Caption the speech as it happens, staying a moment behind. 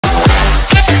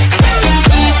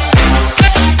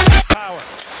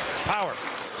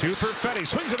To Perfetti,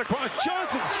 swings it across,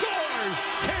 Johnson scores!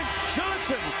 Kent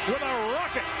Johnson with a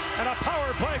rocket and a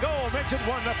power play goal makes it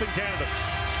 1-0 Canada.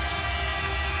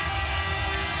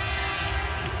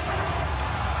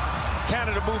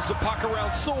 Canada moves the puck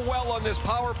around so well on this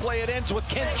power play. It ends with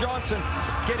Kent Johnson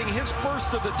getting his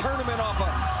first of the tournament off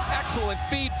an excellent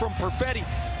feed from Perfetti.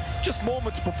 Just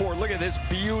moments before, look at this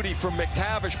beauty from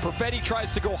McTavish. Perfetti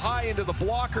tries to go high into the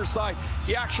blocker side.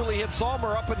 He actually hit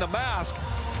Sommer up in the mask.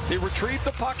 They retrieve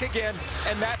the puck again,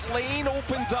 and that lane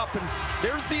opens up, and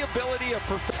there's the ability of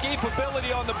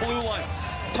escapability on the blue line.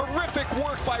 Terrific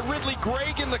work by Ridley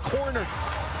Gregg in the corner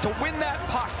to win that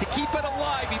puck, to keep it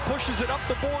alive. He pushes it up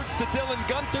the boards to Dylan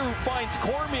Gunther, who finds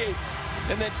Cormier,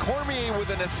 and then Cormier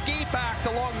with an escape act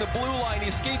along the blue line.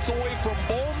 He skates away from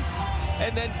Bohm,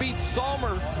 and then beats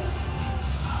Sommer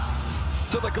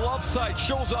to the glove side,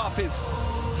 shows off his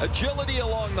agility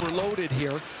along the loaded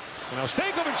here. Now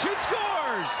Stankoven shoots,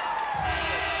 scores!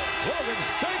 Logan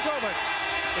Stankoven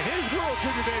in his World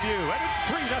Junior debut, and it's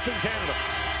 3-0 Canada.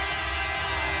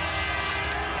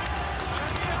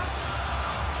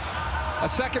 A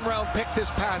second-round pick this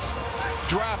past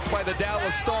draft by the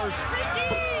Dallas Stars.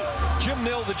 Jim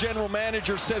Nill, the general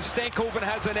manager, says Stankoven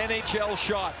has an NHL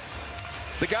shot.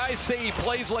 The guys say he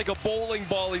plays like a bowling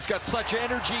ball. He's got such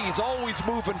energy. He's always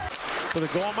moving. For the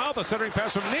goal mouth, a centering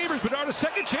pass from Neighbors. Bedard, a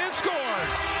second chance, scores!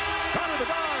 Connor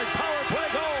Bedard, power play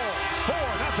goal,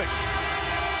 4-0.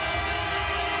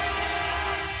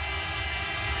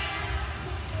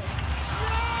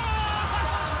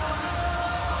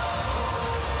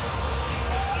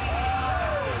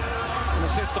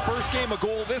 Assist the first game, a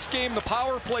goal. This game, the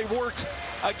power play works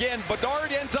again.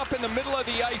 Bedard ends up in the middle of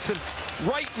the ice, and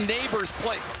Wright and Neighbors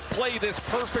play this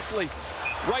perfectly.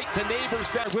 Wright to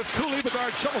Neighbors down with Cooley.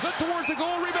 Bedard shovels it towards the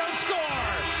goal, rebound, score!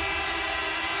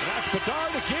 And that's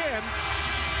Bedard again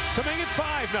to make it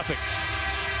 5-0.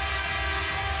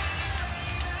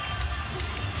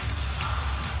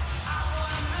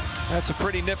 That's a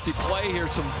pretty nifty play here.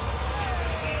 Some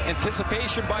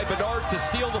anticipation by Bedard to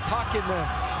steal the puck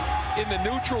in the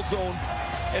neutral zone,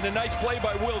 and a nice play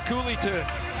by Will Cooley to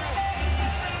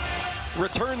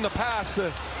return the pass.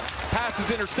 The pass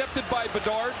is intercepted by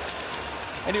Bedard,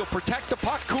 and he'll protect the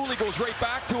puck. Cooley goes right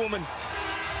back to him, and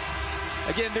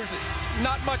again, there's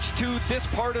not much to this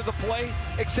part of the play,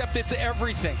 except it's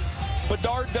everything.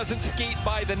 Bedard doesn't skate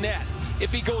by the net.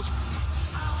 If he goes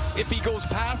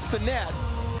past the net.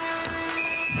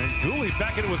 And Cooley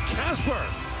back in it with Kasper.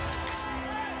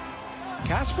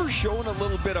 Kasper's shown a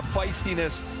little bit of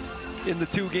feistiness in the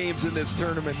 2 games in this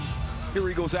tournament. Here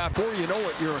he goes after. Before you know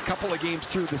it, you're a couple of games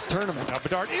through this tournament. Now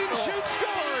Bedard in, shoots,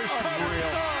 scores! Connor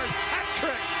Bedard, hat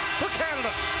trick for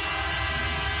Canada.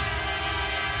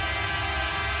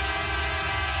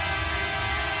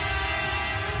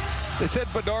 They said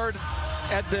Bedard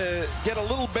had to get a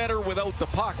little better without the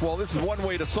puck. Well, this is one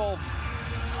way to solve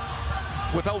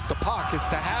without the puck, is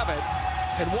to have it.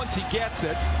 And once he gets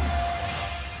it,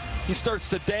 he starts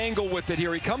to dangle with it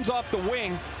here. He comes off the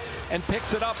wing and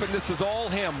picks it up, and this is all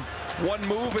him. One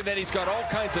move, and then he's got all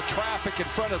kinds of traffic in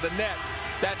front of the net.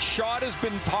 That shot has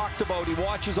been talked about. He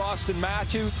watches Austin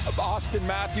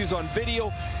Matthews on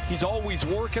video. He's always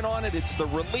working on it. It's the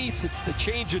release, it's the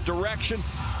change of direction,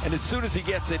 and as soon as he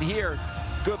gets it here,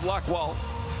 good luck. Well,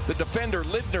 the defender,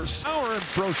 Lindner. Rauer and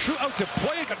Brochu out to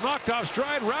play. Got knocked off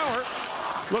stride. Rauer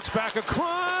looks back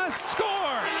across.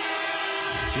 Score!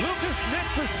 Lucas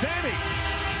Netsasani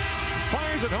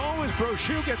fires at home as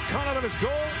Brochu gets caught out of his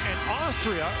goal, and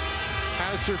Austria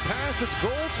has surpassed its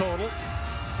goal total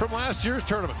from last year's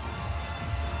tournament.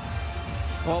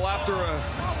 Well, after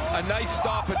a nice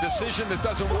stop, a decision that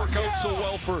doesn't work out so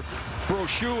well for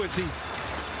Brochu as he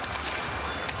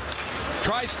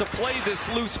tries to play this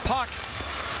loose puck,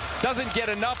 doesn't get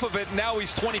enough of it, and now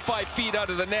he's 25 feet out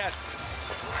of the net.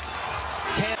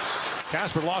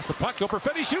 Kasper lost the puck.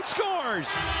 Perfetti shoots, scores!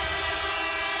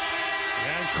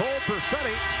 And Cole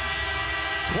Perfetti,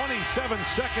 27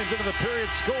 seconds into the period,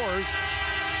 scores.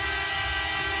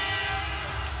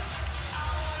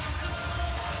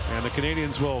 And the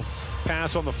Canadians will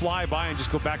pass on the flyby and just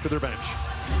go back to their bench.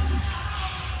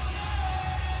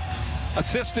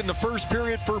 Assist in the first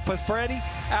period for Perfetti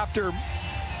after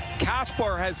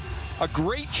Kasper has a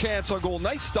great chance on goal.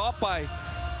 Nice stop by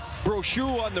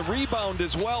Brochu on the rebound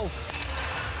as well.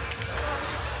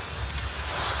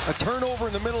 A turnover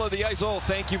in the middle of the ice. Oh,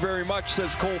 thank you very much,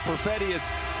 says Cole Perfetti, as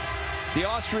the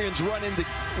Austrians run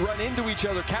into each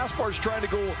other. Kaspar's trying to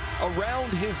go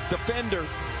around his defender,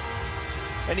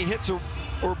 and he hits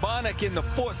Urbanek in the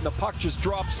foot, and the puck just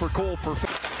drops for Cole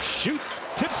Perfetti. Shoots,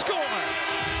 tip, score!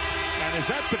 And Is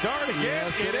that Bedard again?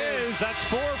 Yes, it is. That's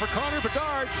 4 for Connor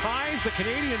Bedard. Ties the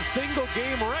Canadian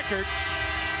single-game record.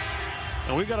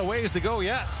 And we've got a ways to go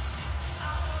yet.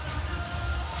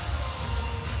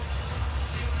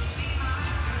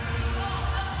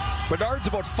 Bedard's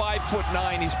about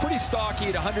 5'9". He's pretty stocky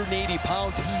at 180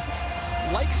 pounds.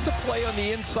 He likes to play on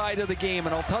the inside of the game.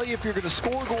 And I'll tell you, if you're going to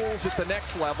score goals at the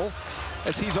next level,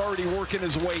 as he's already working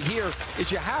his way here,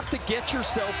 is you have to get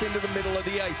yourself into the middle of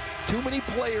the ice. Too many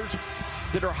players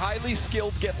that are highly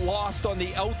skilled get lost on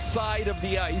the outside of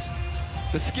the ice.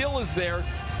 The skill is there,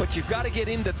 but you've got to get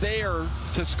into there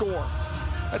to score.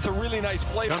 That's a really nice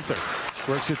play.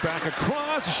 Gunther works it back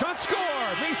across. A shot, score!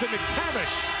 Mason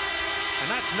McTavish.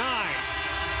 And that's 9.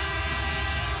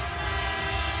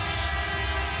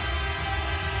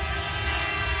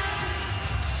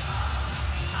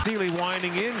 Thiele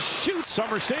winding in, shoots,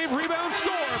 summer save, rebound,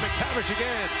 score. McTavish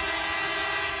again.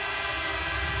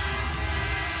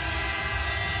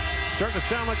 Starting to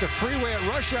sound like the freeway at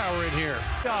rush hour in here.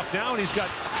 Off now, and he's got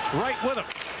right with him.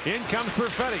 In comes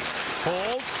Perfetti.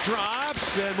 Holds,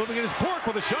 drops, and moving in his Bork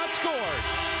with a shot, scores.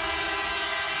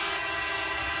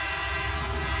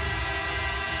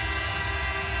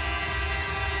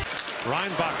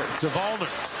 Reinbacher to Volner.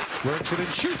 Works it and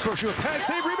shoots. Brochu a pad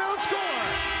save, rebound, score.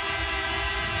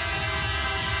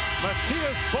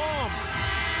 Matthias Baum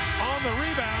on the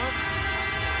rebound.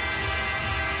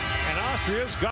 And Austria's got